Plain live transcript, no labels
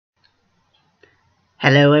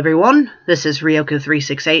Hello everyone, this is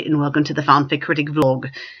Ryoko368 and welcome to the FanFic Critic vlog.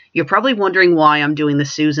 You're probably wondering why I'm doing the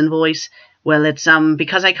Susan voice. Well, it's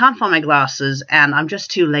because I can't find my glasses and I'm just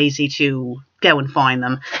too lazy to go and find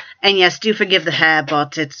them. And yes, do forgive the hair,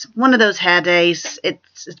 but it's one of those hair days.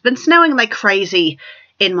 It's been snowing like crazy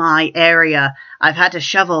in my area. I've had to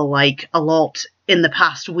shovel like a lot in the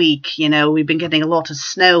past week, you know, we've been getting a lot of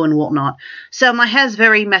snow and whatnot. So my hair's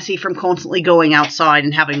very messy from constantly going outside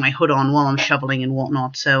and having my hood on while I'm shoveling and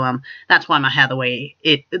whatnot. So that's why my hair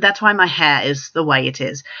that's why my hair is the way it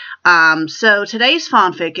is. So today's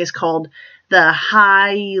fanfic is called The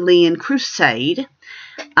Hylian Crusade.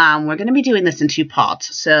 We're going to be doing this in two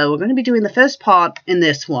parts. So we're going to be doing the first part in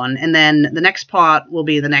this one, and then the next part will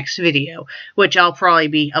be the next video, which I'll probably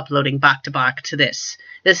be uploading back to back to this.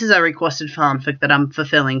 This is a requested fanfic that I'm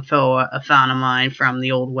fulfilling for a fan of mine from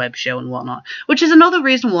the old web show and whatnot, which is another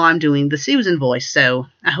reason why I'm doing the Susan voice, so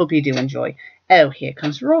I hope you do enjoy. Oh, here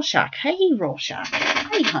comes Rorschach. Hey, Rorschach.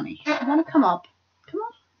 Hey, honey. You want to come up? Come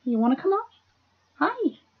on. You want to come up?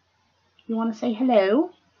 Hi. You want to say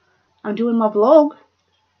hello? I'm doing my vlog.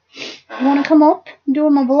 You want to come up? I'm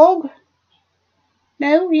doing my vlog.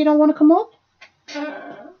 No? You don't want to come up?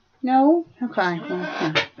 No? Okay. Well,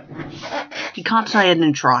 no. You can't say I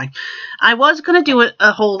didn't try. I was going to do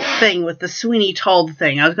a whole thing with the Sweeney Todd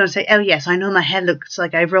thing. I was going to say, oh yes, I know my head looks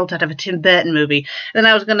like I rolled out of a Tim Burton movie. Then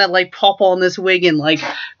I was going to like pop on this wig and like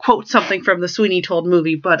quote something from the Sweeney Todd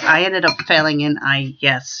movie, but I ended up failing and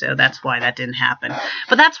so that's why that didn't happen.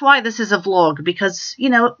 But that's why this is a vlog, because, you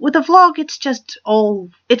know, with a vlog it's just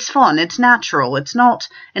it's fun, it's natural, it's not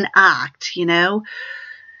an act, you know.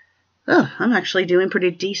 Oh, I'm actually doing pretty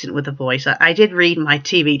decent with the voice. I did read my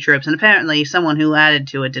TV tropes, and apparently someone who added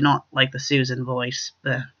to it did not like the Susan voice.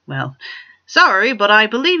 Well, sorry, but I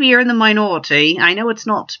believe you're in the minority. I know it's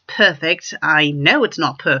not perfect.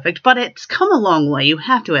 But it's come a long way. You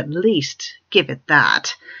have to at least give it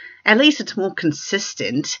that. At least it's more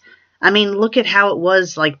consistent. I mean, look at how it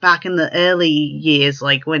was like back in the early years,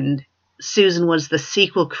 like when Susan was the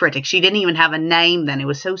sequel critic. She didn't even have a name then. It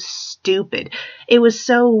was so stupid. It was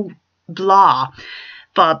so blah.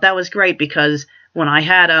 But that was great, because when I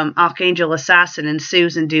had Archangel Assassin and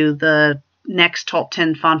Susan do the next top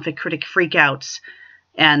 10 fanfic critic freakouts,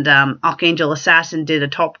 and Archangel Assassin did a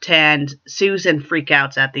top 10 Susan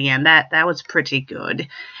freakouts at the end, that was pretty good.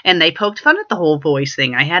 And they poked fun at the whole voice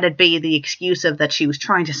thing. I had it be the excuse of that she was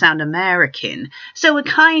trying to sound American, so it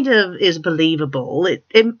kind of is believable.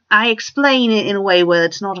 I explain it in a way where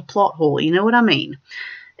it's not a plot hole, you know what I mean?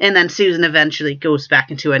 And then Susan eventually goes back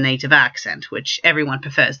into her native accent, which everyone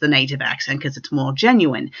prefers the native accent because it's more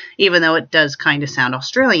genuine, even though it does kind of sound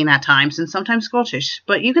Australian at times and sometimes Scottish.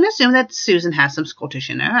 But you can assume that Susan has some Scottish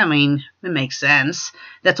in her. I mean, it makes sense.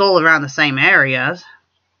 That's all around the same area.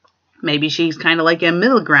 Maybe she's kind of like a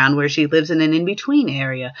middle ground where she lives in an in-between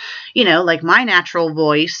area. You know, like my natural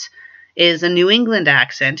voice is a New England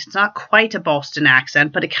accent. It's not quite a Boston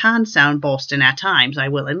accent, but it can sound Boston at times, I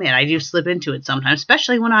will admit. I do slip into it sometimes,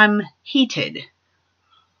 especially when I'm heated.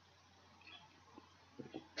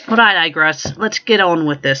 But I digress. Let's get on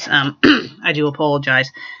with this. I do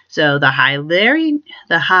apologize. So the Hylian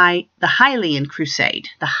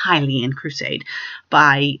Crusade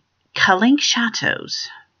by Kalink Shadows.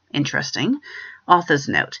 Interesting. Author's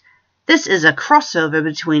note. This is a crossover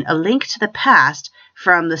between A Link to the Past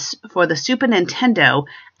for the Super Nintendo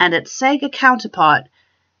and its Sega counterpart,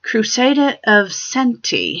 Crusader of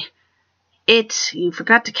Centy. You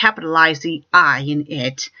forgot to capitalize the I in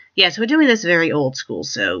it. Yes, we're doing this very old school,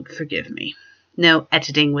 so forgive me. No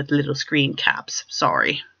editing with little screen caps.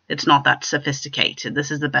 Sorry. It's not that sophisticated. This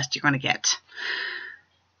is the best you're going to get.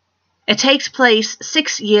 It takes place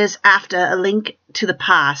 6 years after A Link to the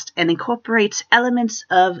Past and incorporates elements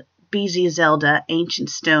of BZ Zelda Ancient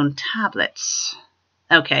Stone Tablets.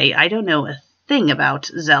 Okay, I don't know a thing about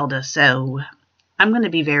Zelda, so I'm going to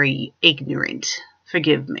be very ignorant.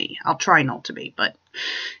 Forgive me. I'll try not to be, but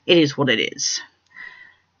it is what it is.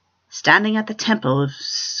 Standing at the temple of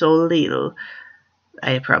Solil,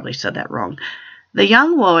 I probably said that wrong, the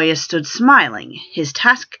young warrior stood smiling, his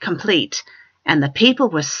task complete, and the people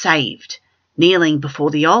were saved. Kneeling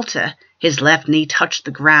before the altar, his left knee touched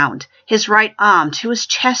the ground, his right arm to his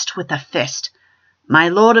chest with a fist. My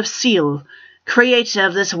Lord of Seal, creator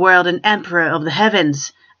of this world and emperor of the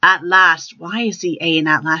heavens, at last. Why is the A in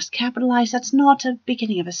at last capitalized? That's not a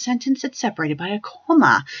beginning of a sentence. It's separated by a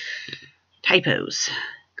comma. Typos.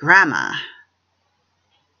 Grammar.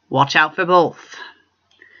 Watch out for both.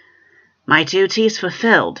 My duties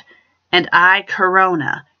fulfilled, and I,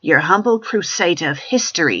 Corona, your humble crusader of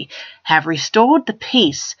history, have restored the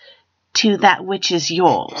peace to that which is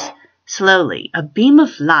yours. Slowly, a beam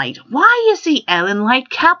of light, why is the L in light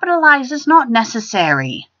capitalized as not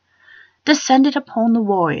necessary, descended upon the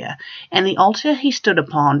warrior, and the altar he stood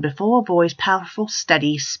upon before a voice powerful,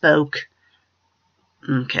 steady, spoke.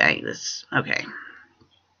 Okay.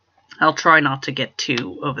 I'll try not to get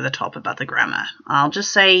too over the top about the grammar. I'll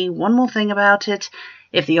just say one more thing about it.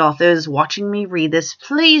 If the author is watching me read this,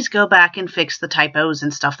 please go back and fix the typos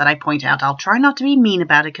and stuff that I point out. I'll try not to be mean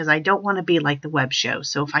about it because I don't want to be like the web show.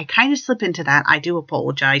 So if I kind of slip into that, I do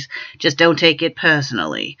apologize. Just don't take it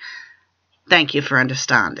personally. Thank you for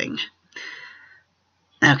understanding.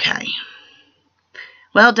 Okay.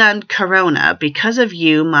 Well done, Corona. Because of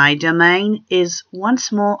you, my domain is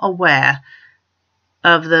once more aware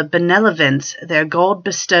of the benevolence their God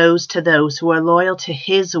bestows to those who are loyal to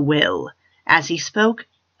his will. As he spoke,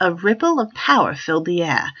 a ripple of power filled the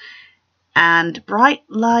air, and bright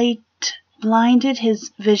light blinded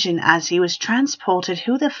his vision as he was transported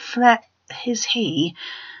from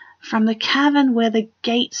the cavern where the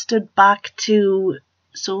gate stood back to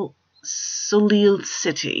Solil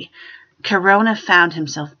City. Corona found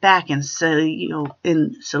himself back in Solil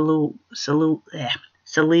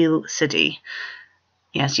City.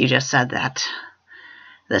 Yes, you just said that.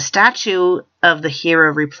 The statue of the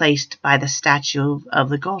hero replaced by the statue of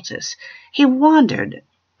the goddess. He wandered.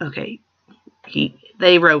 Okay,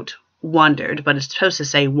 they wrote wandered, but it's supposed to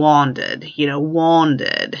say wandered. You know,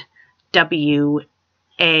 wandered.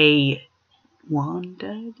 W-A...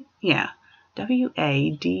 Wandered? Yeah.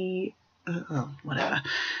 W-A-D... whatever.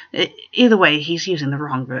 Either way, he's using the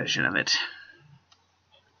wrong version of it.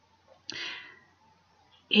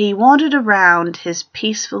 He wandered around his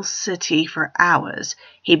peaceful city for hours.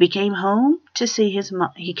 He came home, sorry,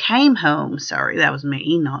 that was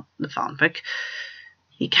me, not the fanfic.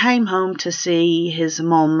 He came home to see his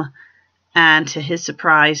mum, and to his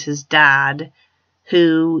surprise, his dad,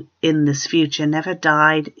 who, in this future, never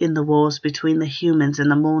died in the wars between the humans and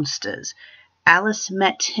the monsters. Alice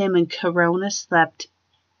met him, and Corona swept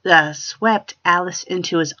Alice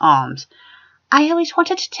into his arms. I always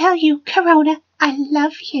wanted to tell you, Corona, I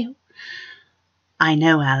love you. I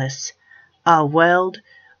know, Alice. Our world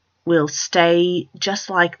will stay just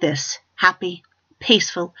like this, happy,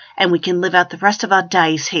 peaceful, and we can live out the rest of our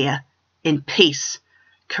days here, in peace,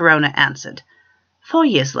 Corona answered. 4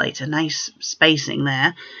 years later, nice spacing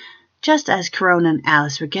there, just as Corona and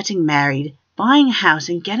Alice were getting married, buying a house,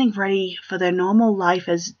 and getting ready for their normal life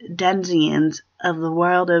as denizens of the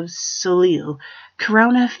world of Solil,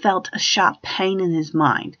 Corona felt a sharp pain in his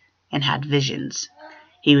mind and had visions.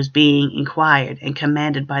 He was being inquired and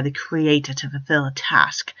commanded by the Creator to fulfill a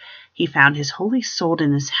task. He found his holy sword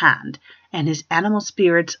in his hand and his animal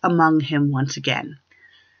spirits among him once again.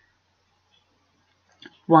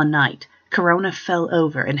 One night, Corona fell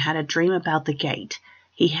over and had a dream about the gate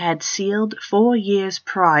he had sealed 4 years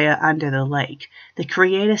prior under the lake. The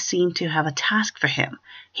Creator seemed to have a task for him.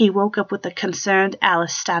 He woke up with the concerned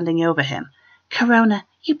Alice standing over him. Corona,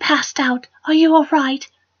 you passed out. Are you all right?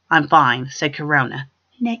 I'm fine, said Corona.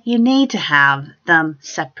 You need to have them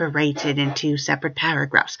separated into separate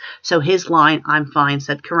paragraphs. So his line, I'm fine,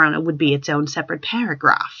 said Corona, would be its own separate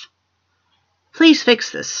paragraph. Please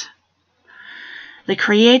fix this. The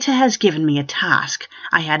Creator has given me a task.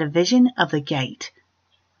 I had a vision of the gate.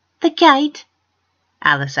 The gate?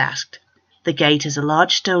 Alice asked. The gate is a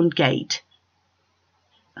large stone gate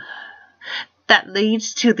that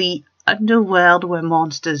leads to the underworld where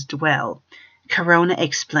monsters dwell, Corona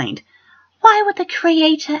explained. Why would the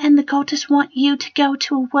Creator and the goddess want you to go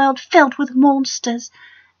to a world filled with monsters?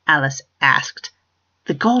 Alice asked.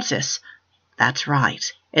 The goddess? That's right.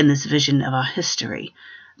 In this vision of our history,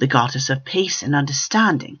 the goddess of peace and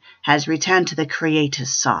understanding has returned to the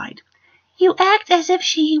Creator's side. You act as if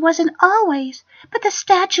she wasn't always, but the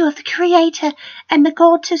statue of the Creator and the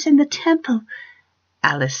goddess in the temple,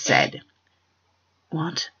 Alice said.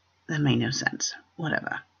 What? That made no sense.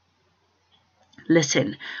 Whatever.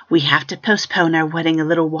 Listen, we have to postpone our wedding a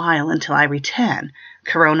little while until I return,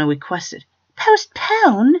 Corona requested.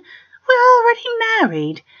 Postpone? We're already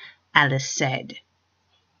married, Alice said.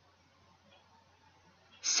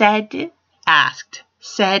 Said, asked.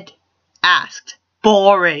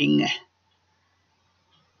 Boring.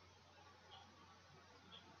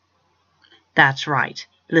 That's right.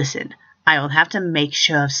 Listen, I will have to make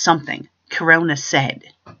sure of something, Corona said.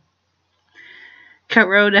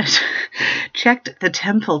 Corona checked the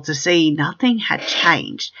temple to see nothing had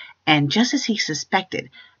changed, and just as he suspected,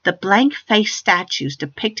 the blank-faced statues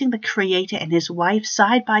depicting the Creator and his wife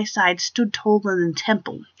side by side stood tall in the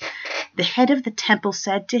temple. The head of the temple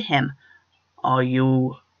said to him, Are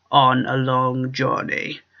you on a long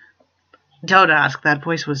journey? Don't ask, that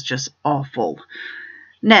voice was just awful.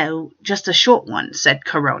 No, just a short one, said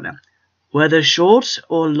Corona. Whether short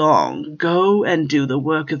or long, go and do the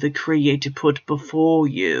work of the Creator put before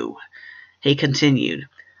you, he continued.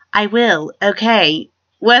 I will, okay.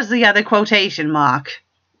 Where's the other quotation mark?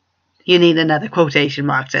 You need another quotation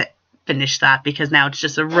mark to finish that, because now it's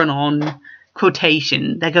just a run-on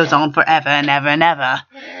quotation that goes on forever and ever and ever,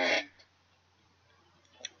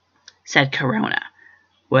 said Corona.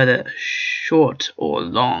 Whether short or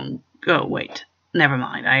long, go, wait, never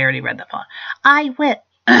mind, I already read that part. I will.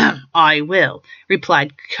 I will,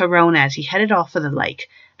 replied Corona as he headed off for the lake.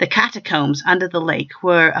 The catacombs under the lake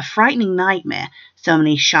were a frightening nightmare, so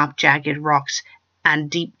many sharp, jagged rocks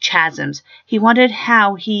and deep chasms. He wondered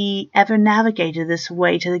how he ever navigated this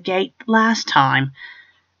way to the gate last time.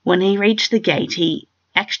 When he reached the gate,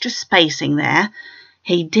 extra spacing there,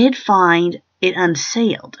 he did find it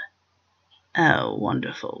unsealed. Oh,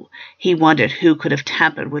 wonderful. He wondered who could have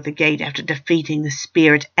tampered with the gate after defeating the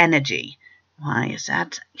spirit energy. Why is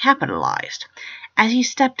that capitalized? As he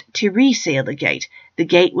stepped to reseal the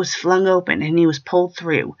gate was flung open and he was pulled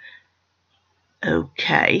through.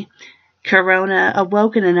 Okay. Corona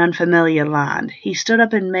awoke in an unfamiliar land. He stood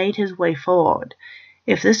up and made his way forward.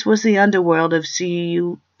 If this was the underworld of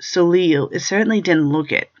Solil, it certainly didn't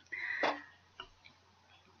look it.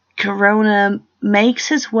 Corona makes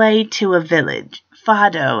his way to a village.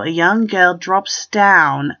 Fado, a young girl, drops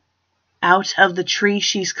down out of the tree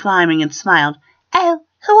she's climbing and smiled. Oh,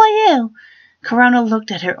 who are you? Corona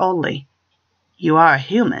looked at her oddly. You are a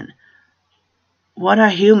human. What are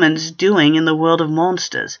humans doing in the world of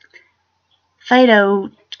monsters?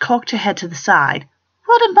 Fado cocked her head to the side.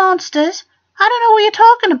 What are monsters? I don't know what you're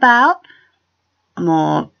talking about.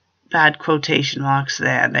 More bad quotation marks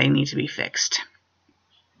there. They need to be fixed.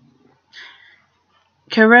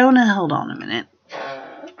 Corona, hold on a minute.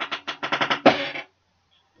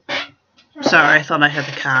 Sorry, I thought I had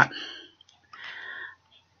the cat.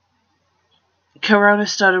 Corona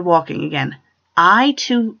started walking again.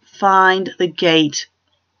 To find the gate.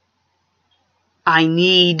 I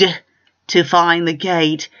need to find the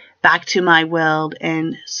gate back to my world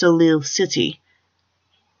in Solil City.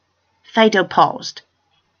 Fado paused.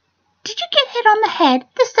 Did you get hit on the head?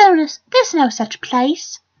 There's no such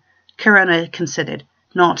place. Corona considered.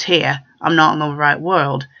 Not here. I'm not in the right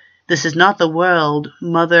world. This is not the world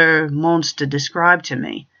Mother Monster described to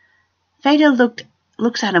me. Fado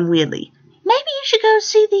looks at him weirdly. Maybe you should go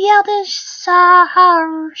see the Elder Sahara?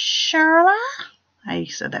 I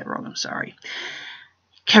said that wrong, I'm sorry.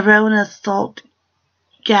 Corona thought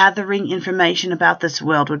gathering information about this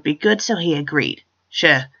world would be good, so he agreed.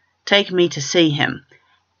 Sure, take me to see him.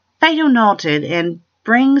 Fado nodded and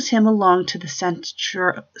brings him along to the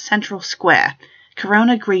central square.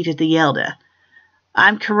 Corona greeted the Elder.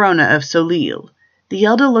 I'm Corona of Solil. The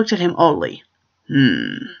Elder looked at him oddly.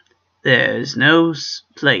 There's no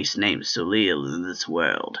place named Solil in this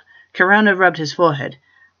world. Corona rubbed his forehead.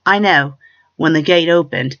 I know. When the gate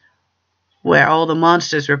opened, where all the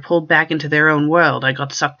monsters were pulled back into their own world, I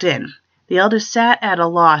got sucked in. The Elder sat at a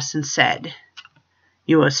loss and said,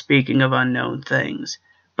 You are speaking of unknown things,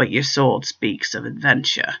 but your sword speaks of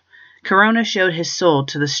adventure. Corona showed his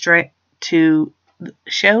sword of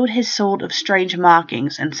strange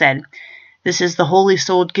markings and said, This is the holy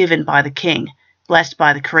sword given by the king, blessed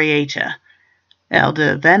by the Creator.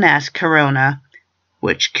 Elder then asked Corona,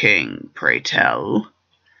 Which king, pray tell?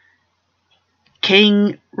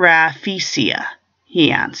 King Raffesia,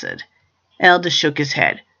 he answered. Elder shook his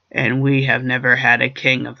head. And we have never had a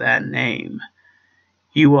king of that name.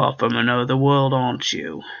 You are from another world, aren't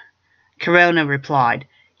you? Corona replied,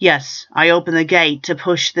 Yes, I opened the gate to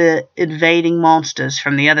push the invading monsters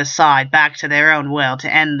from the other side back to their own world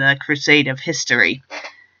to end the Crusade of history.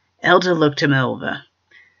 Elder looked him over.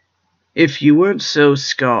 If you weren't so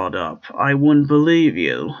scarred up, I wouldn't believe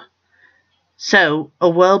you. So, a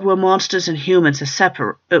world where monsters and humans are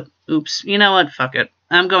separate... oops, you know what? Fuck it.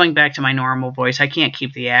 I'm going back to my normal voice. I can't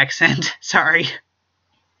keep the accent. Sorry.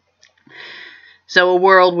 So, a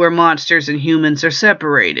world where monsters and humans are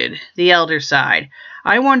separated. The Elder sighed.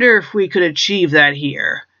 I wonder if we could achieve that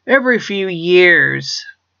here. Every few years,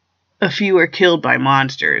 a few are killed by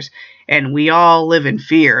monsters, and we all live in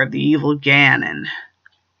fear of the evil Ganon.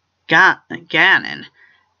 Ganon?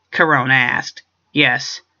 Corona asked.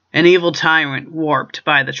 Yes, an evil tyrant warped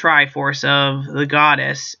by the Triforce of the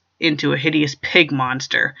goddess into a hideous pig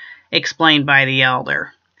monster, explained by the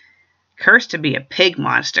Elder. Cursed to be a pig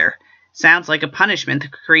monster. Sounds like a punishment the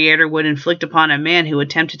Creator would inflict upon a man who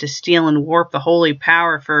attempted to steal and warp the holy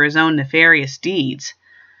power for his own nefarious deeds.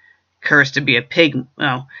 Cursed to be a pig...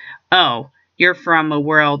 Oh, You're from a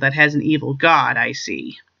world that has an evil god, I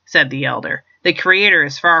see, said the elder. The Creator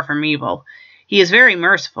is far from evil. He is very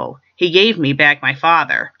merciful. He gave me back my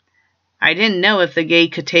father. I didn't know if the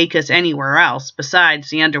gate could take us anywhere else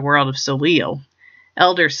besides the underworld of Soleil.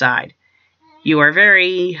 Elder sighed. You are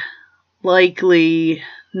very likely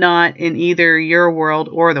not in either your world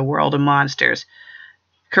or the world of monsters.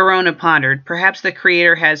 Corona pondered. Perhaps the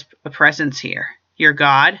Creator has a presence here. Your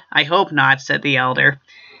god? I hope not, said the elder.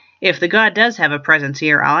 If the god does have a presence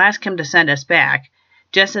here, I'll ask him to send us back,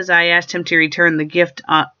 just as I asked him to return the gift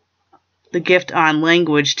on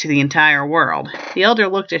language to the entire world. The elder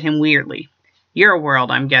looked at him weirdly. Your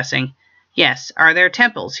world, I'm guessing. Yes. Are there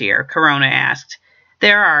temples here? Corona asked.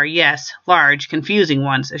 There are, yes. Large, confusing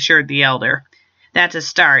ones, assured the elder. That's a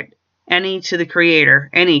start. Any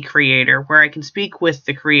creator, where I can speak with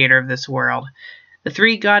the Creator of this world. The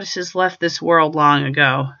 3 goddesses left this world long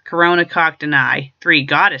ago. Corona cocked an eye. 3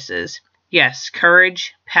 goddesses? Yes,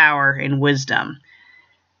 courage, power, and wisdom.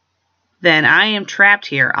 Then I am trapped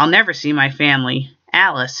here. I'll never see my family.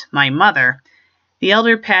 Alice, my mother. The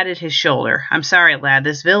elder patted his shoulder. I'm sorry, lad.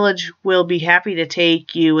 This village will be happy to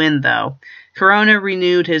take you in, though. Corona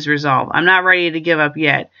renewed his resolve. I'm not ready to give up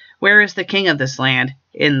yet. Where is the king of this land?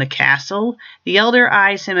 In the castle? The elder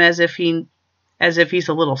eyes him as if he's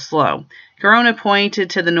a little slow. Corona pointed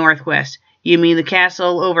to the northwest. You mean the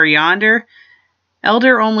castle over yonder?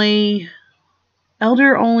 Elder only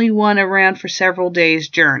won around for several days'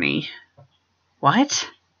 journey. What?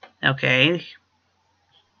 Okay.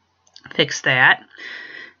 Fix that.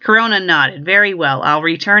 Corona nodded. Very well. I'll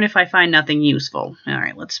return if I find nothing useful.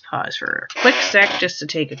 Alright, let's pause for a quick sec just to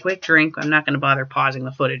take a quick drink. I'm not going to bother pausing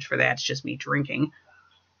the footage for that. It's just me drinking.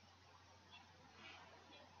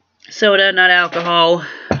 Soda, not alcohol.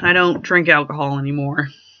 I don't drink alcohol anymore.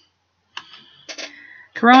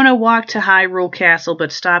 Corona walked to Hyrule Castle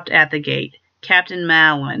but stopped at the gate. Captain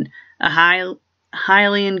Malin, a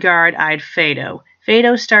Hylian guard, eyed Fado.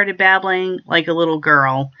 Fado started babbling like a little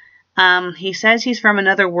girl. He says he's from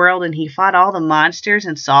another world and he fought all the monsters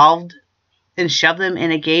and shoved them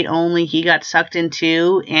in a gate only he got sucked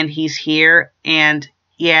into, and he's here, and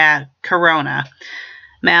yeah, Corona.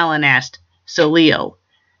 Malin asked, Soleil.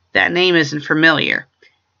 That name isn't familiar.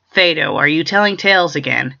 Fado, are you telling tales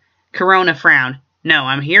again? Corona frowned. No,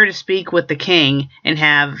 I'm here to speak with the king and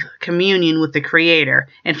have communion with the Creator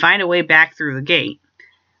and find a way back through the gate.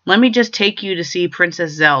 Let me just take you to see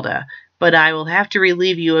Princess Zelda, but I will have to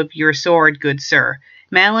relieve you of your sword, good sir.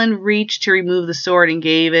 Malin reached to remove the sword and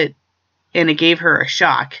it gave her a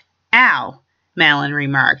shock. Ow, Malin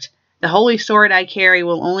remarked. The holy sword I carry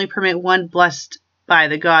will only permit one blessed by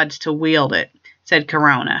the gods to wield it, said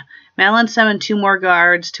Corona. Malin summoned 2 more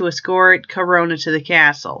guards to escort Corona to the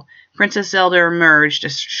castle. Princess Zelda emerged a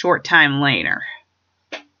short time later.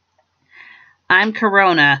 I'm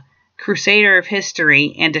Corona, Crusader of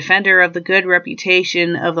History, and defender of the good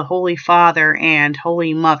reputation of the Holy Father and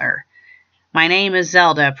Holy Mother. My name is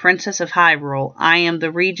Zelda, Princess of Hyrule. I am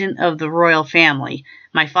the regent of the royal family.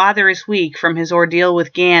 My father is weak from his ordeal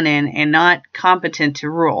with Ganon and not competent to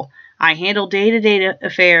rule. I handle day-to-day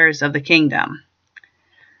affairs of the kingdom.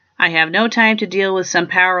 I have no time to deal with some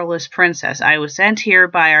powerless princess. I was sent here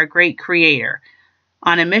by our great Creator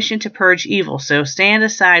on a mission to purge evil, so stand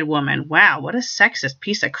aside, woman. Wow, what a sexist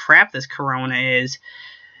piece of crap this Corona is.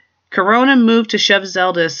 Corona moved to shove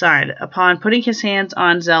Zelda aside. Upon putting his hands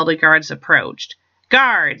on Zelda, guards approached.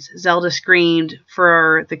 Guards! Zelda screamed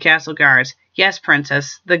for the castle guards. Yes,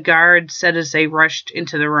 princess, the guards said as they rushed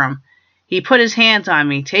into the room. He put his hands on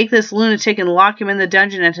me. Take this lunatic and lock him in the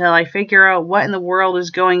dungeon until I figure out what in the world is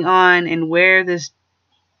going on and where this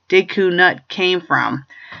Deku nut came from.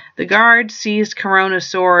 The guard seized Corona's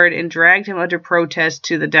sword and dragged him under protest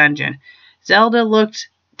to the dungeon. Zelda looked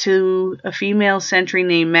to a female sentry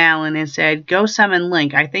named Malin and said, Go summon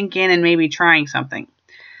Link. I think Ganon may be trying something.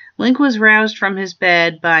 Link was roused from his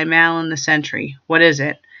bed by Malin the sentry. What is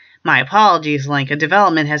it? My apologies, Link. A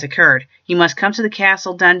development has occurred. You must come to the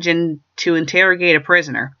castle dungeon to interrogate a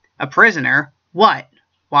prisoner. A prisoner? What?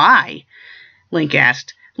 Why? Link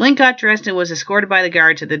asked. Link got dressed and was escorted by the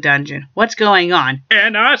guard to the dungeon. What's going on?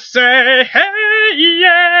 And I say, hey,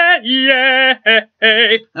 yeah, yeah,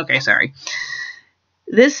 hey. Okay, sorry.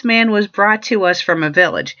 This man was brought to us from a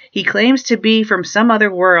village. He claims to be from some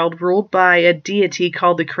other world ruled by a deity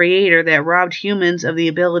called the Creator that robbed humans of the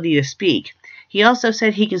ability to speak. He also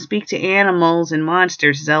said he can speak to animals and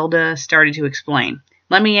monsters, Zelda started to explain.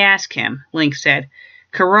 Let me ask him, Link said.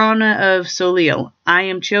 Corona of Soleil, I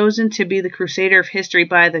am chosen to be the Crusader of History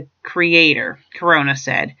by the Creator, Corona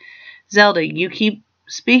said. Zelda, you keep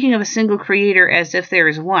speaking of a single Creator as if there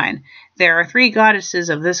is one. There are 3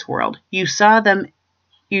 goddesses of this world. You saw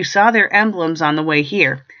their emblems on the way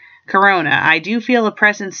here. Corona, I do feel a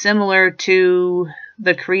presence similar to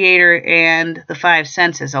the Creator and the 5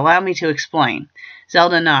 senses. Allow me to explain.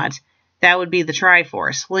 Zelda nods. That would be the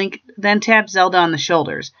Triforce. Link then taps Zelda on the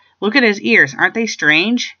shoulders. Look at his ears. Aren't they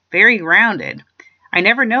strange? Very rounded. I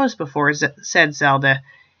never noticed before, said Zelda.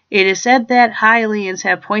 It is said that Hylians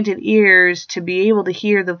have pointed ears to be able to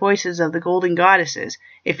hear the voices of the golden goddesses.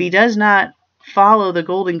 If he does not follow the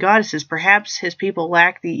golden goddesses, perhaps his people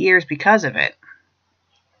lack the ears because of it.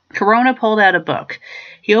 Corona pulled out a book.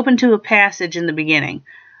 He opened to a passage in the beginning.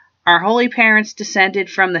 Our holy parents descended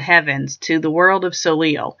from the heavens to the world of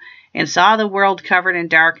Solil, and saw the world covered in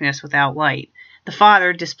darkness without light. The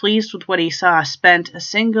father, displeased with what he saw, sent a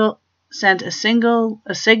signal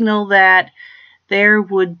that there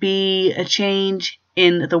would be a change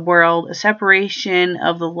in the world, a separation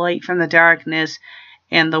of the light from the darkness,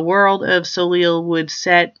 and the world of Solil would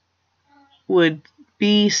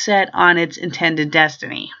be set on its intended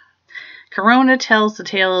destiny. Corona tells the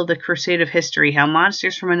tale of the Crusade of history, how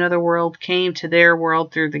monsters from another world came to their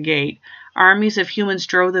world through the gate. Armies of humans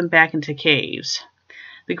drove them back into caves.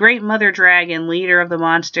 The great mother dragon, leader of the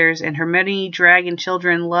monsters, and her many dragon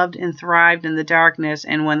children loved and thrived in the darkness,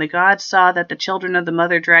 and when the gods saw that the children of the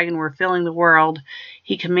mother dragon were filling the world,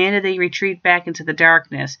 he commanded they retreat back into the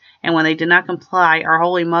darkness, and when they did not comply, our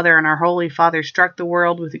holy mother and our holy father struck the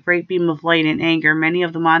world with a great beam of light in anger. Many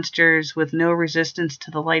of the monsters with no resistance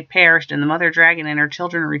to the light perished, and the mother dragon and her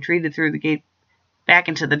children retreated through the gate back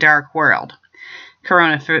into the dark world.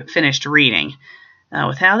 Corona finished reading.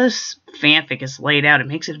 With how this fanfic is laid out, it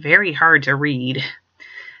makes it very hard to read.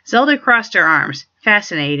 Zelda crossed her arms.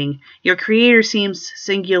 Fascinating. Your creator seems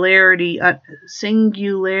singularly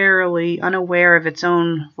unaware of its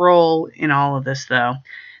own role in all of this, though.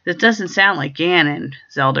 This doesn't sound like Ganon,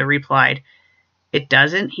 Zelda replied. It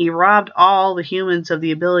doesn't? He robbed all the humans of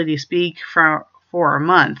the ability to speak for a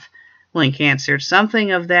month, Link answered.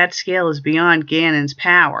 Something of that scale is beyond Ganon's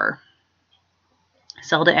power.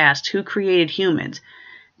 Zelda asked, who created humans?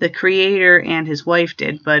 The creator and his wife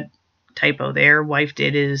did, but, typo there, wife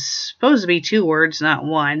did is supposed to be 2 words, not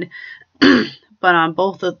 1. But on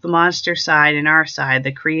both of the monster side and our side,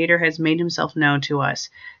 the creator has made himself known to us.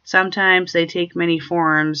 Sometimes they take many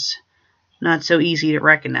forms, not so easy to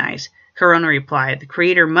recognize. Corona replied, the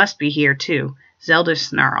creator must be here too. Zelda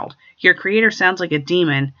snarled, your creator sounds like a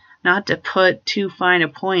demon. Not to put too fine a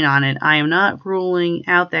point on it, I am not ruling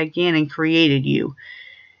out that Ganon created you.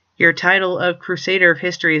 Your title of Crusader of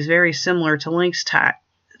History is very similar to Link's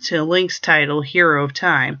title, Hero of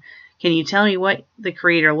Time. Can you tell me what the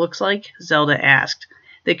creator looks like? Zelda asked.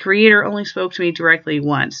 The creator only spoke to me directly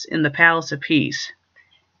once, in the Palace of Peace.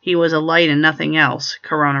 He was a light and nothing else,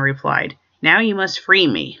 Corona replied. Now you must free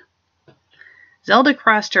me. Zelda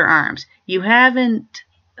crossed her arms. You haven't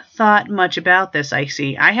thought much about this, I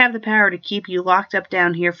see. I have the power to keep you locked up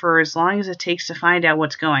down here for as long as it takes to find out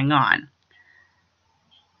what's going on.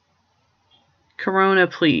 Corona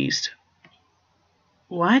pleased.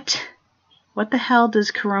 What? What the hell does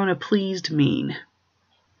Corona pleased mean?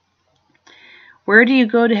 Where do you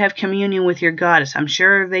go to have communion with your goddess? I'm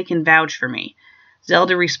sure they can vouch for me.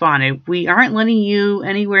 Zelda responded, we aren't letting you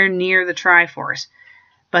anywhere near the Triforce.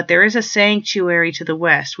 But there is a sanctuary to the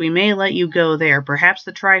west. We may let you go there. Perhaps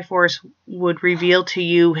the Triforce would reveal to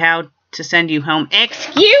you how to send you home.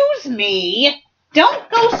 Excuse me! Don't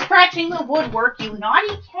go scratching the woodwork, you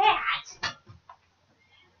naughty cat!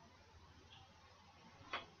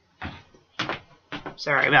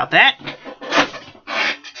 Sorry about that.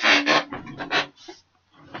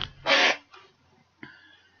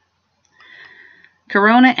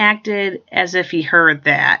 Corona acted as if he heard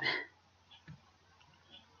that.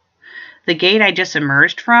 The gate I just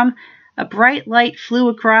emerged from? A bright light flew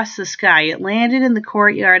across the sky. It landed in the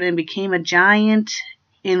courtyard and became a giant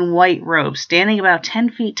in white robes, standing about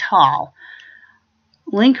 10 feet tall.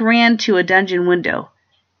 Link ran to a dungeon window.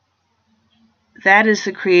 That is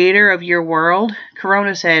the creator of your world?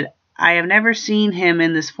 Corona said, I have never seen him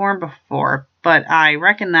in this form before, but I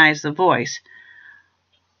recognize the voice.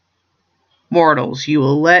 Mortals, you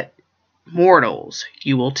will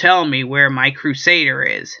tell me where my Crusader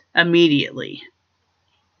is, immediately.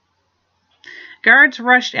 Guards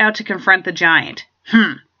rushed out to confront the giant.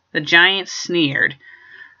 The giant sneered.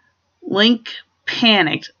 Link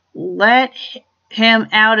panicked. Let him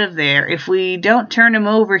out of there. If we don't turn him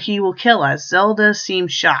over, he will kill us. Zelda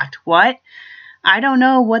seemed shocked. What? I don't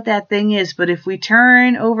know what that thing is, but if we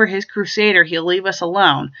turn over his Crusader, he'll leave us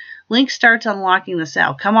alone. Link starts unlocking the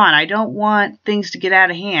cell. Come on, I don't want things to get out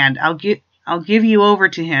of hand. I'll give you over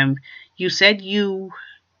to him. You said you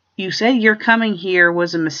You said your coming here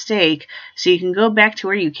was a mistake, so you can go back to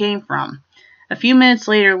where you came from. A few minutes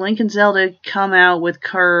later, Link and Zelda come out with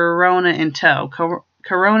Corona in tow,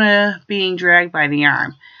 Corona being dragged by the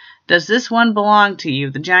arm. Does this one belong to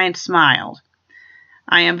you? The giant smiled.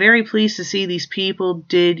 I am very pleased to see these people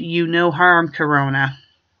did you no harm, Corona.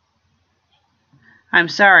 I'm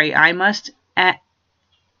sorry, I must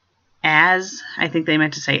I think they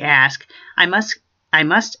meant to say ask. I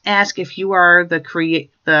must ask if you are the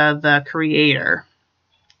creator.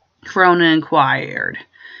 Corona inquired.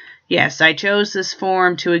 Yes, I chose this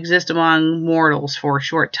form to exist among mortals for a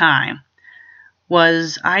short time.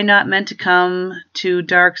 Was I not meant to come to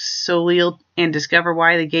Dark Soleil and discover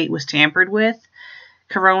why the gate was tampered with?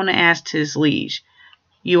 Corona asked his liege.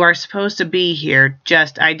 You are supposed to be here,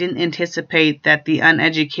 just I didn't anticipate that the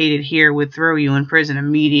uneducated here would throw you in prison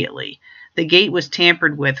immediately. The gate was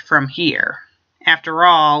tampered with from here. After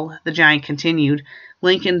all, the giant continued,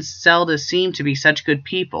 Link and Zelda seem to be such good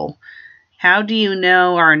people. How do you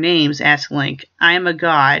know our names? Asked Link. I am a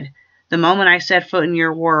god. The moment I set foot in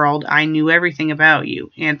your world, I knew everything about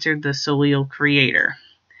you, answered the Soleil creator.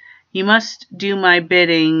 You must do my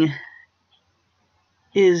bidding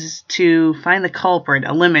is to find the culprit,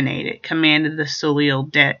 eliminate it, commanded the Soleil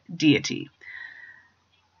deity.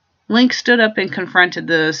 Link stood up and confronted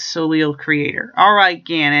the Soleil creator. All right,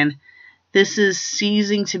 Ganon, this is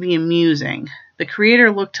ceasing to be amusing. The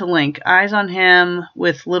creator looked to Link, eyes on him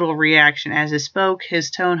with little reaction as he spoke,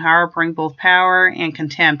 his tone harboring both power and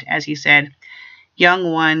contempt as he said,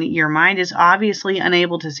 Young one, your mind is obviously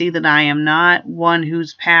unable to see that I am not one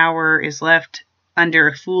whose power is left under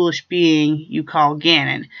a foolish being you call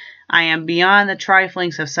Ganon. I am beyond the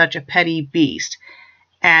triflings of such a petty beast,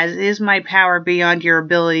 as is my power beyond your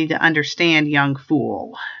ability to understand, young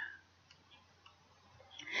fool.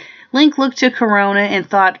 Link looked to Corona and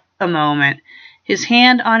thought a moment, his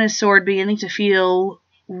hand on his sword beginning to feel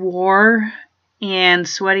warm and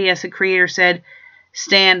sweaty as the creator said,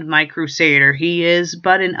 Stand, my Crusader. He is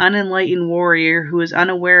but an unenlightened warrior who is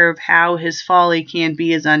unaware of how his folly can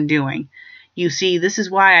be his undoing. You see, this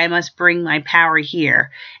is why I must bring my power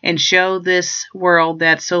here, and show this world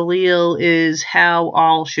that Soleil is how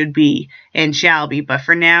all should be, and shall be, but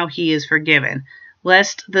for now he is forgiven.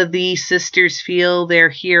 Lest these sisters feel their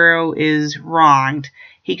hero is wronged.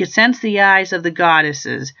 He could sense the eyes of the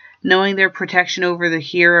goddesses, knowing their protection over the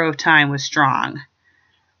hero of time was strong.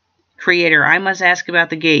 Creator, I must ask about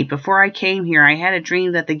the gate. Before I came here, I had a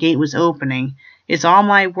dream that the gate was opening. Is all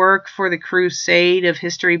my work for the crusade of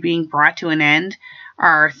history being brought to an end?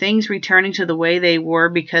 Are things returning to the way they were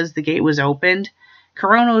because the gate was opened?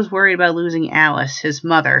 Corona was worried about losing Alice, his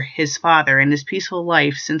mother, his father, and his peaceful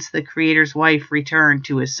life since the Creator's wife returned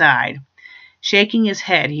to his side. Shaking his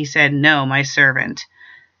head, he said, No, my servant.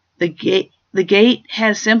 The gate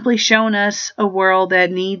has simply shown us a world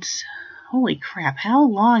that needs... Holy crap, how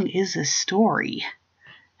long is this story?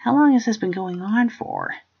 How long has this been going on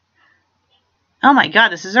for? Oh my god,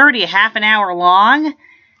 this is already a half an hour long?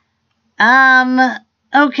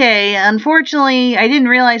 Okay, unfortunately, I didn't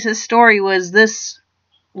realize this story was this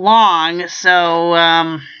long, so,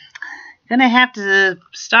 gonna have to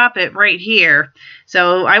stop it right here.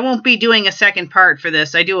 So, I won't be doing a second part for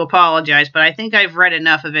this, I do apologize, but I think I've read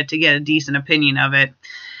enough of it to get a decent opinion of it.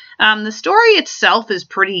 The story itself is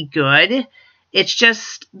pretty good. It's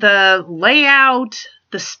just the layout,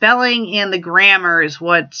 the spelling, and the grammar is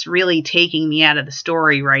what's really taking me out of the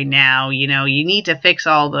story right now. You know, you need to fix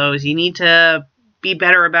all those. You need to be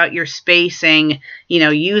better about your spacing. You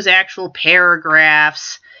know, use actual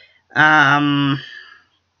paragraphs.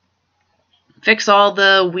 Fix all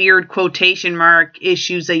the weird quotation mark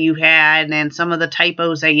issues that you had and some of the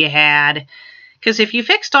typos that you had. Because if you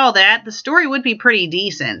fixed all that, the story would be pretty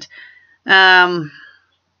decent. Didn't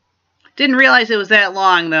realize it was that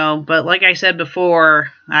long, though. But like I said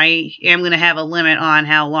before, I am going to have a limit on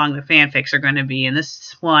how long the fanfics are going to be. And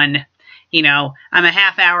this one, you know, I'm a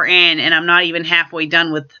half hour in, and I'm not even halfway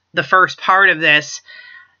done with the first part of this.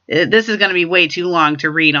 This is going to be way too long to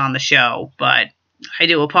read on the show. But I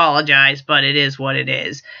do apologize, but it is what it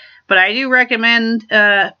is. But I do recommend...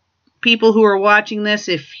 people who are watching this,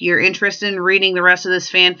 if you're interested in reading the rest of this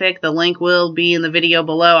fanfic, the link will be in the video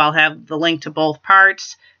below. I'll have the link to both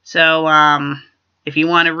parts. So, if you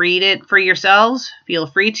want to read it for yourselves, feel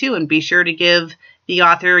free to, and be sure to give the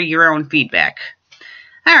author your own feedback.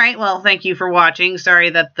 Alright, well, thank you for watching. Sorry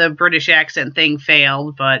that the British accent thing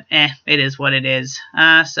failed, but it is what it is.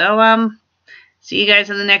 See you guys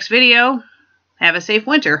in the next video. Have a safe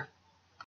winter.